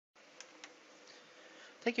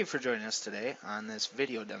Thank you for joining us today on this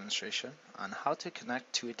video demonstration on how to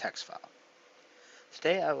connect to a text file.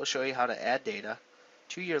 Today I will show you how to add data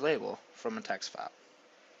to your label from a text file.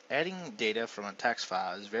 Adding data from a text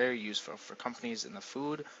file is very useful for companies in the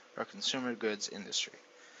food or consumer goods industry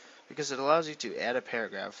because it allows you to add a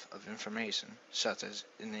paragraph of information such as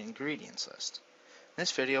an ingredients list. In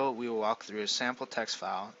this video we will walk through a sample text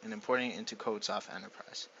file and importing it into CODESOFT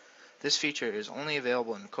Enterprise. This feature is only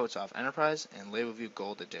available in CODESOFT Enterprise and LABELVIEW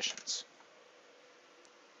Gold editions.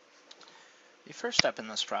 The first step in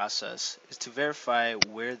this process is to verify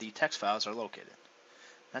where the text files are located.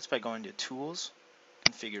 That's by going to Tools,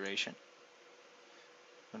 Configuration.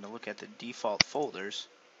 I'm going to look at the default folders,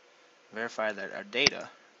 verify that our data,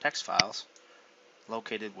 text files,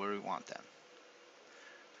 located where we want them.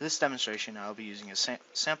 For this demonstration I'll be using a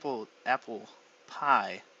sample apple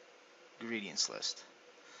pie ingredients list.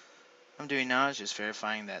 What I'm doing now is just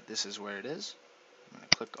verifying that this is where it is. I'm going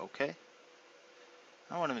to click OK.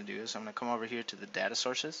 Now what I'm going to do is I'm going to come over here to the data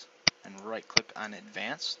sources and right click on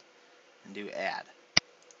advanced and do add.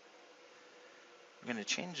 I'm going to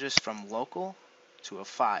change this from local to a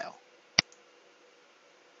file.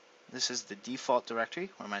 This is the default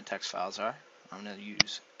directory where my text files are. I'm going to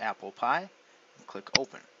use apple pie and click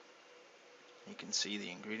open. You can see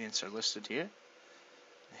the ingredients are listed here.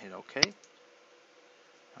 Hit OK.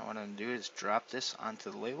 Now what I'm going to do is drop this onto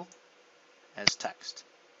the label as text.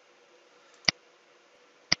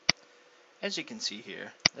 As you can see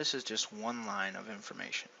here, this is just one line of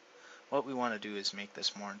information. What we want to do is make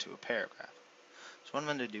this more into a paragraph. So what I'm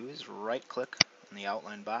going to do is right click on the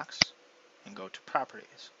outline box and go to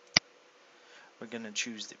properties. We're going to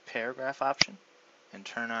choose the paragraph option and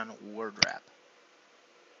turn on word wrap.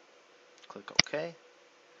 Click OK.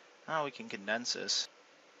 Now we can condense this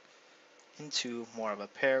into more of a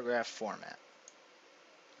paragraph format.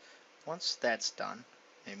 Once that's done,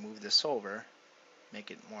 I move this over, make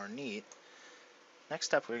it more neat. Next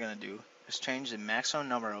step we're going to do is change the maximum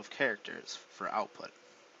number of characters for output.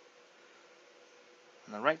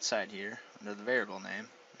 On the right side here, under the variable name,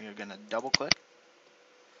 we're going to double click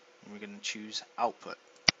and we're going to choose output.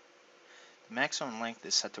 The maximum length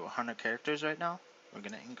is set to 100 characters right now. We're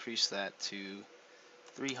going to increase that to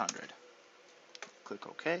 300. Click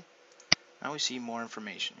OK. Now we see more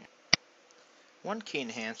information here. One key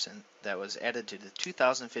enhancement that was added to the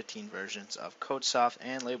 2015 versions of CODESOFT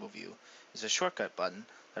and LABELVIEW is a shortcut button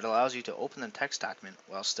that allows you to open the text document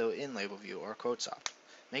while still in LABELVIEW or CODESOFT,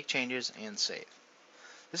 make changes, and save.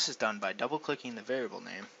 This is done by double-clicking the variable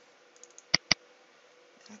name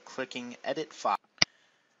and clicking Edit File.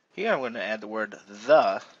 Here I'm going to add the word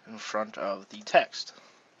 "the" in front of the text.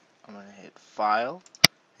 I'm going to hit File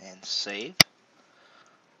and Save.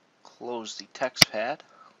 Close the text pad.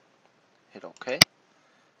 Hit OK.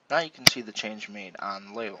 Now you can see the change made on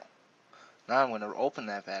the label. Now I'm going to open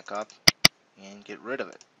that back up and get rid of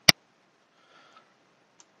it.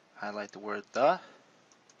 Highlight the word "the",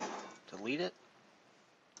 delete it,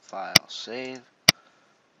 file, save,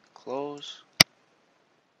 close,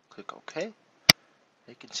 click OK.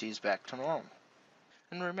 You can see it's back to normal.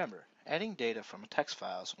 And remember, adding data from a text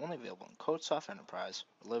file is only available in CODESOFT Enterprise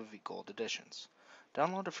or LABELVIEW Gold editions.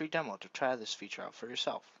 Download a free demo to try this feature out for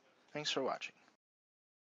yourself. Thanks for watching.